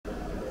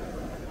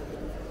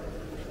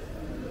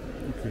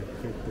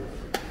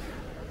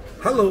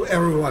Hello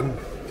everyone.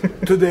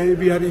 Today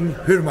we are in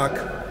Hürmak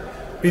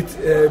with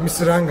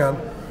Mr. Angan.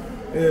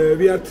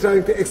 We are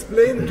trying to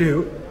explain to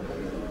you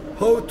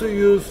how to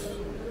use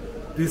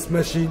this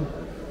machine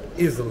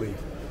easily.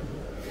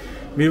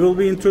 We will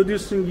be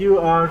introducing you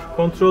our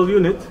control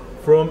unit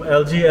from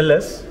LG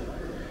LS.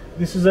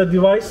 This is a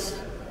device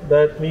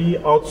that we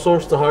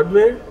outsource the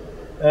hardware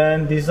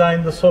and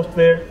design the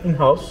software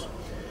in-house.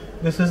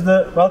 This is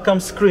the welcome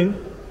screen.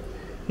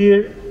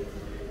 Here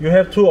you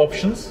have two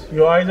options.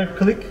 You either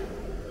click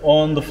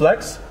on the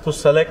flags to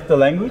select the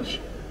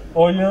language,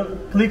 or you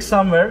click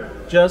somewhere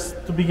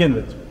just to begin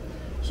with.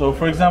 So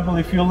for example,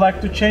 if you like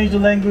to change the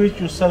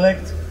language, you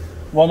select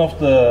one of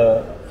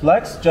the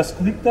flags, just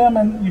click them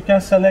and you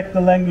can select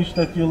the language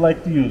that you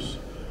like to use.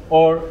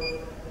 Or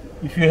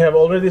if you have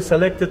already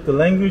selected the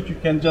language, you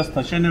can just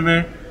touch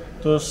anywhere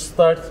to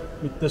start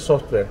with the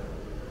software.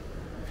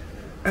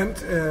 And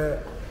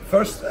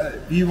first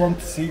we want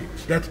to see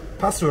that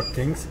password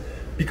things,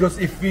 because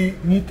if we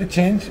need to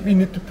change, we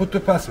need to put the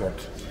password.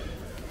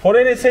 For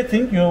any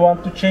setting you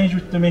want to change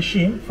with the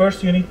machine,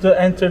 first you need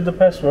to enter the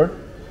password,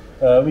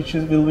 which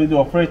will be the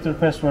operator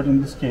password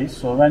in this case.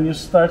 So when you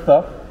start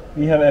up,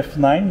 we have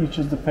F9, which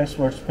is the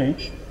passwords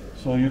page.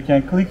 So you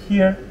can click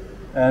here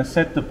and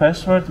set the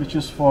password, which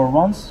is for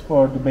once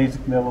for the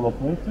basic level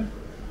operator.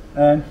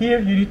 And here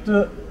you need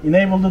to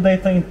enable the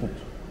data input.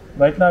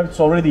 Right now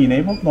it's already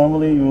enabled.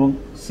 Normally you will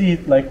see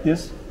it like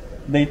this,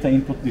 data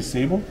input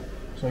disabled.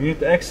 So you need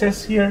to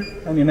access here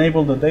and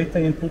enable the data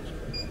input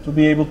to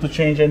be able to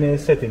change any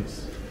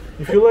settings.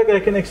 If you like, I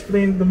can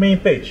explain the main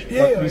page.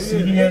 Yeah, what we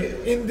see here,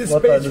 in this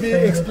page we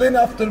explain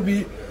after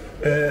we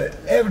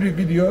every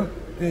video.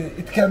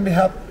 It can be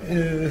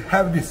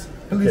have this.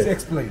 Please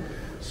explain.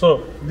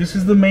 So this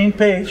is the main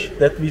page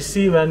that we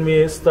see when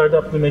we start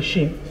up the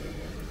machine.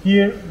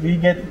 Here we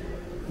get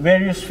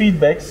various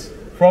feedbacks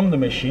from the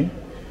machine.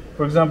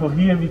 For example,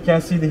 here we can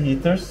see the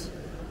heaters.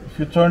 If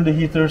you turn the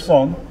heaters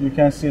on, you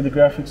can see the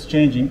graphics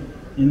changing,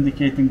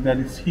 indicating that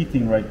it's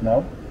heating right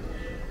now.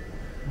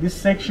 This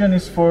section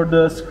is for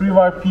the screw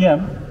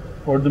RPM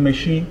for the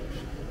machine,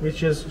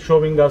 which is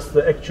showing us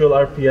the actual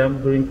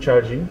RPM during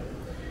charging.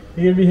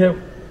 Here we have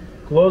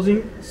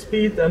closing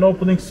speed and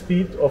opening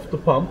speed of the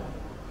pump.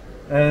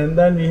 And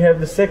then we have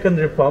the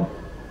secondary pump,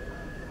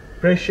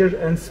 pressure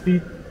and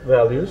speed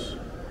values.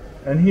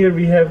 And here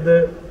we have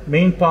the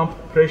main pump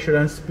pressure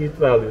and speed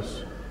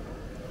values.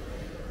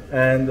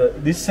 And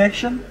this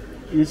section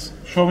is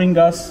showing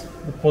us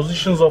the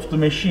positions of the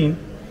machine: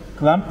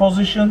 clamp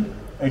position,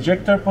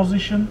 ejector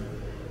position,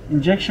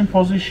 injection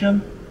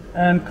position,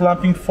 and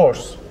clamping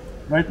force.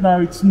 Right now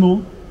it's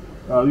null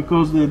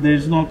because there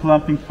is no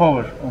clamping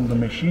power on the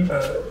machine.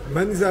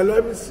 When this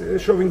alarm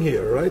is showing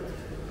here, right?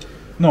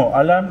 No,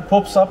 alarm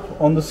pops up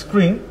on the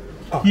screen.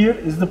 Here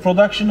is the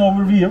production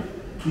overview.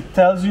 It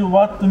tells you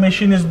what the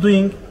machine is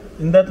doing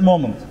in that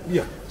moment.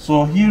 Yeah.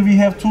 So here we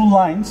have two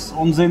lines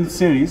on Zenith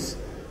series.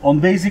 On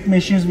basic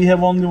machines we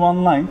have only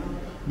one line,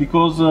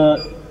 because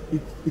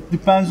it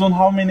depends on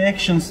how many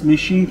actions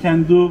machine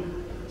can do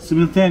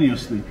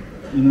simultaneously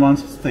in one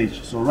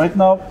stage. So right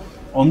now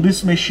on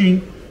this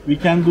machine we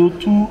can do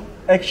two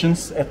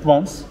actions at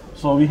once.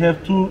 So we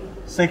have two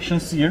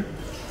sections here.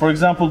 For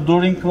example,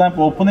 during clamp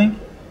opening,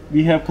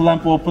 we have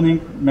clamp opening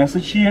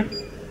message here,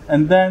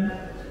 and then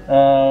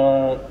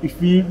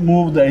if we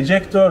move the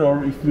ejector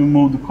or if we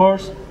move the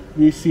course,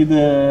 we see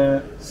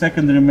the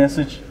secondary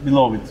message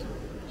below it.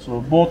 So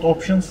both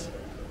options,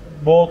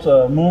 both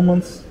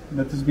movements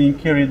that is being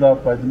carried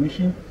out by the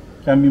machine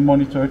can be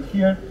monitored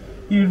here.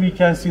 Here we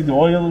can see the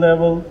oil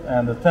level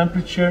and the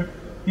temperature.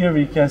 Here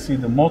we can see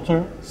the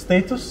motor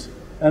status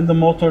and the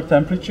motor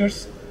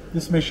temperatures.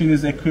 This machine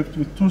is equipped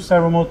with two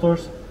servo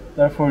motors,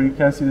 therefore you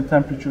can see the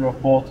temperature of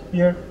both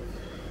here.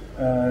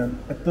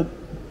 At the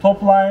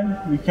top line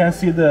we can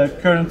see the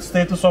current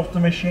status of the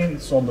machine.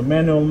 It's on the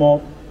manual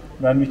mode.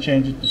 When we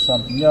change it to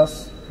something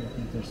else,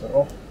 heaters are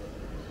off.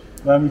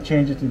 When we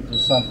change it into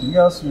something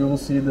else, you will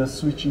see the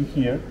switching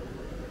here.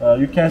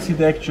 You can see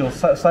the actual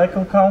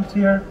cycle count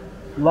here,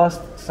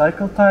 last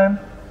cycle time,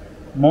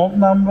 mode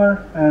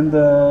number, and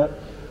the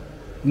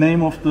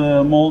name of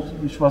the mode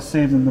which was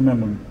saved in the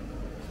memory.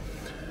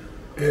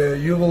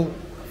 You will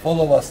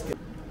follow us.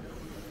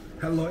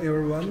 Hello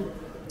everyone.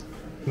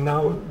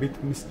 Now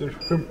with Mr.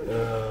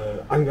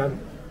 Angan,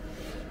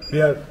 we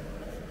have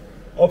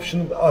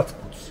optional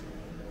outputs,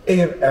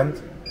 air, and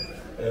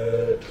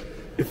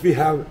if we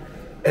have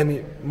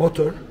any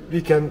motor, we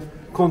can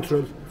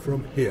control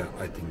from here,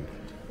 I think.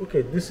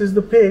 Okay, this is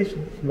the page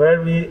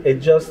where we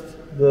adjust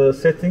the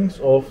settings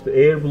of the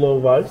air blow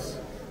valves.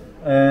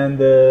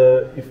 And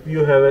if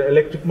you have an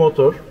electric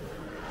motor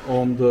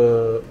on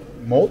the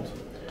mode,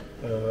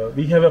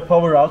 we have a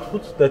power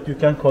output that you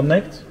can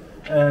connect,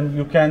 and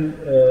you can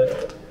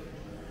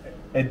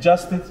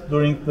adjust it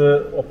during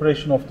the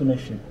operation of the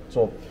machine.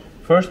 So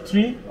first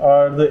three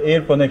are the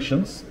air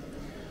connections,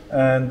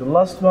 and the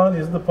last one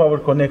is the power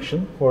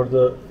connection for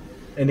the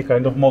any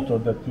kind of motor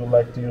that you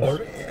like to use Or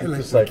with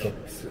the cycle.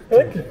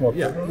 Electric motor.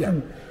 Yeah, yeah.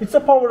 It's a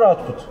power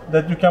output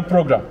that you can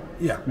program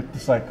with the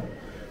cycle.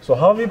 So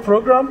how we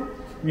program?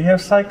 We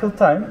have cycle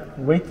time,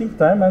 waiting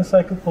time, and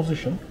cycle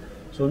position.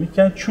 So we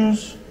can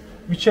choose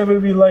whichever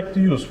we like to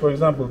use. For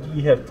example,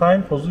 we have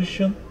time,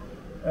 position,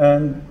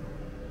 and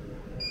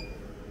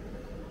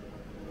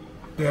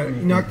they are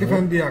inactive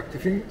and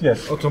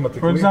deactivating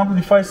automatically. For example,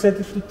 if I set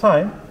it to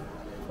time,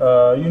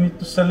 you need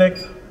to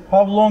select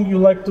how long you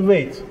like to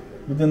wait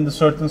within the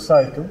certain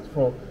cycle.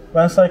 So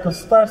when cycle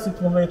starts,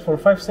 it will wait for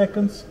 5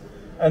 seconds,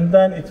 and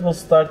then it will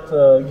start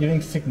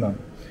giving signal.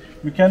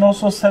 You can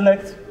also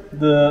select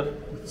the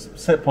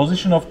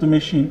position of the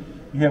machine.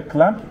 You have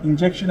clamp,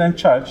 injection, and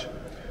charge.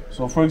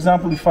 So for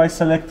example, if I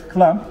select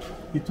clamp,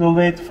 it will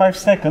wait 5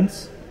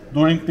 seconds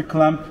during the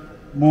clamp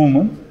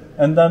movement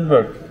and then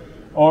work.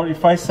 Or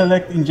if I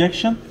select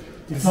injection,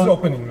 this is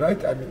opening,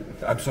 right? I mean,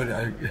 I'm sorry,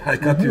 I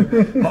cut you.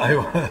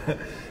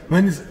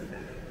 When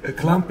a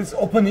clamp is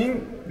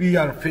opening, we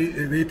are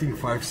waiting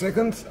 5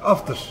 seconds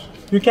after.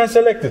 You can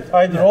select it,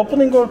 either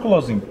opening or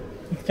closing.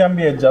 It can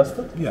be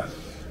adjusted. Yeah.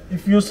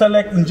 If you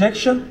select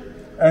injection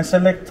and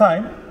select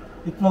time,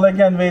 it will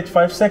again wait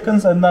 5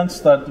 seconds and then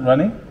start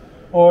running.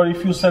 Or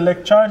if you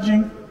select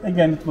charging,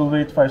 again it will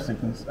wait 5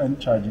 seconds and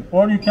charging.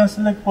 Or you can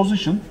select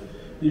position.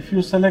 If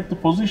you select the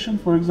position,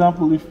 for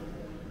example, if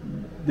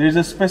there is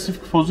a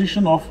specific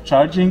position of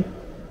charging,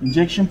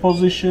 injection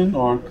position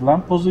or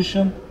clamp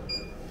position,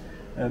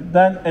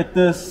 then at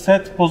the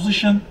set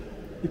position,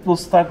 it will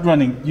start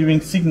running,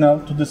 giving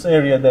signal to this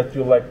area that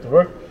you like to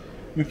work.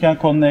 You can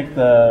connect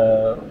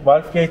the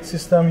valve gate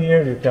system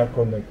here, you can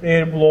connect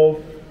air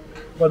blow,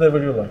 whatever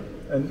you like.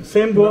 And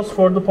same goes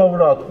for the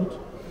power output.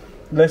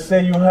 Let's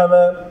say you have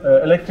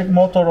an electric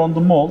motor on the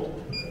mold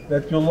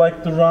that you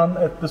like to run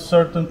at the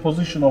certain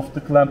position of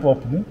the clamp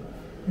opening.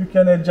 You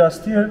can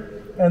adjust here,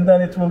 and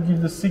then it will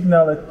give the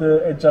signal at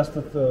the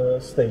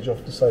adjusted stage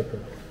of the cycle.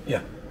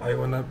 Yeah, I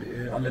wanna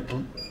be a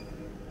little.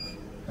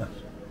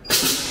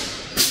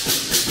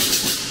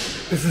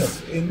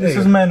 This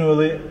is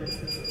manually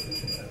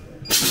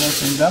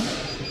working them.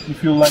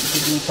 If you like to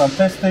do some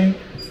testing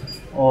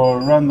or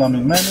run them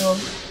in manual,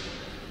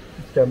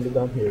 it can be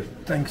done here.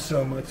 Thanks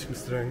so much,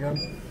 Mr. Engan.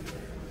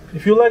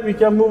 If you like, we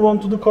can move on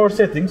to the core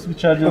settings,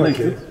 which are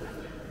related. Okay.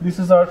 This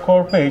is our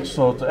core page,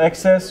 so to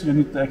access, you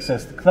need to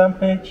access the clamp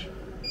page,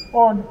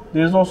 or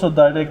there is also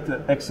direct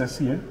access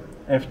here,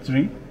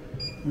 F3.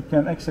 You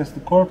can access the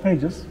core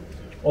pages.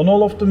 On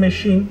all of the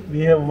machine,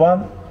 we have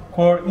one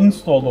core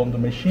installed on the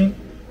machine,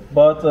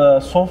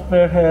 but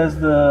software has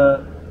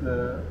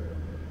the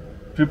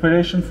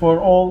preparation for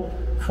all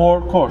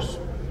 4 cores.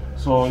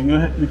 So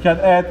you can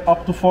add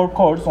up to 4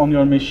 cores on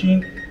your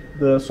machine.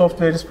 The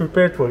software is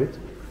prepared for it.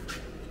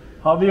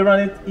 How we run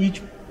it,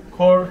 each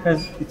core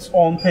has its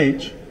own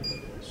page.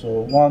 So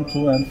 1,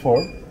 2, and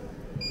 4.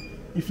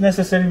 If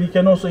necessary, we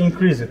can also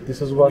increase it.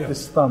 This is what is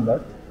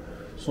standard.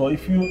 So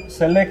if you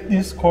select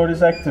this, core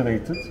is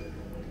activated.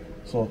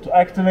 So to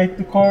activate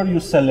the core, you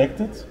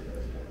select it.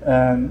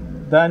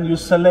 And then you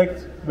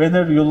select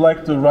whether you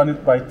like to run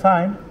it by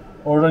time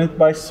or run it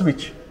by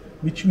switch.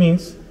 Which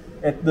means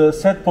at the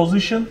set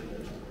position,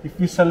 if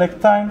we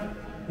select time,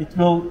 it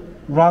will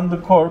run the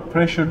core,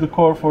 pressure the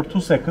core for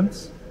 2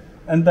 seconds,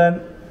 and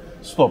then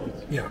stop it.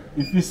 Yeah.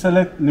 If we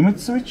select limit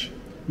switch,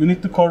 you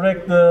need to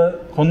connect the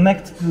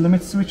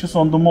limit switches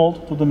on the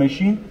mold to the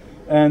machine,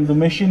 and the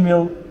machine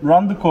will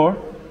run the core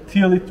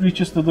till it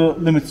reaches to the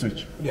limit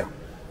switch. Yeah.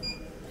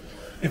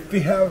 If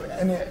we have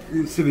any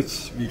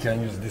switch, we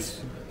can use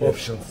these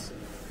options.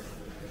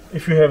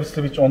 If you have a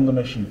switch on the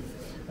machine.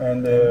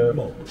 And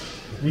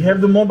we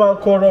have the mobile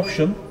core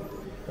option.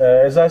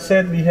 As I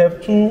said, we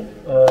have 2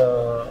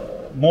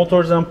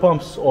 motors and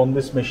pumps on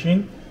this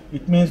machine.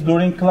 It means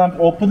during clamp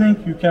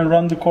opening, you can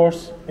run the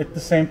cores at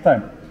the same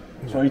time.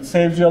 So it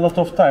saves you a lot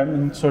of time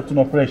in certain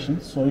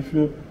operations. So if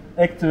you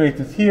activate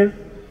it here,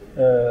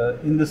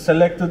 in the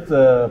selected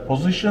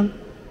position,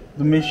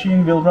 the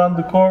machine will run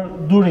the core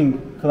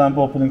during clamp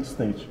opening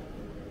stage.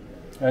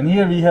 And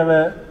here we have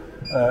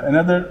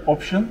another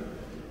option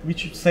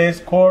which says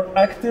core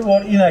active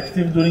or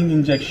inactive during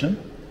injection.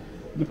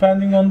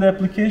 Depending on the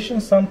application,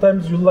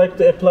 sometimes you like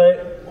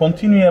to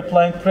continue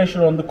applying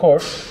pressure on the core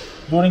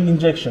during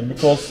injection,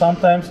 because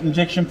sometimes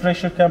injection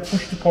pressure can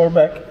push the core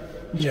back,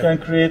 which can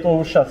create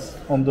overshots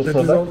on the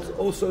product. That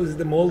also is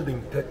the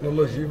molding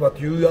technology what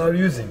you are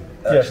using,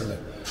 actually.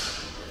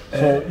 Yes.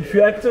 So if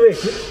you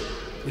activate it,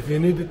 if you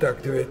need it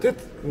activated,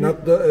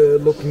 not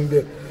locking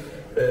the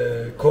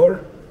core,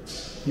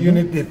 you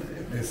need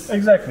this.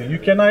 Exactly. You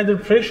can either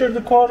pressure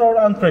the core or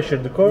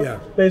unpressure the core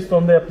based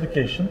on the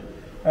application.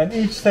 And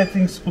each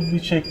settings could be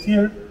checked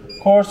here.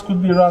 Cores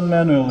could be run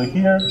manually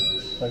here.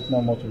 Right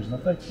now motor is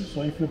not active,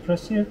 so if you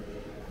press here,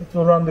 it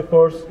will run the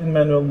cores in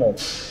manual mode.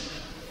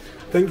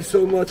 Thank you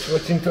so much for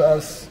watching to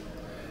us.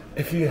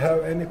 If you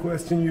have any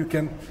question, you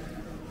can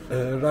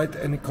write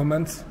any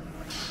comments.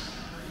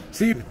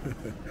 See you.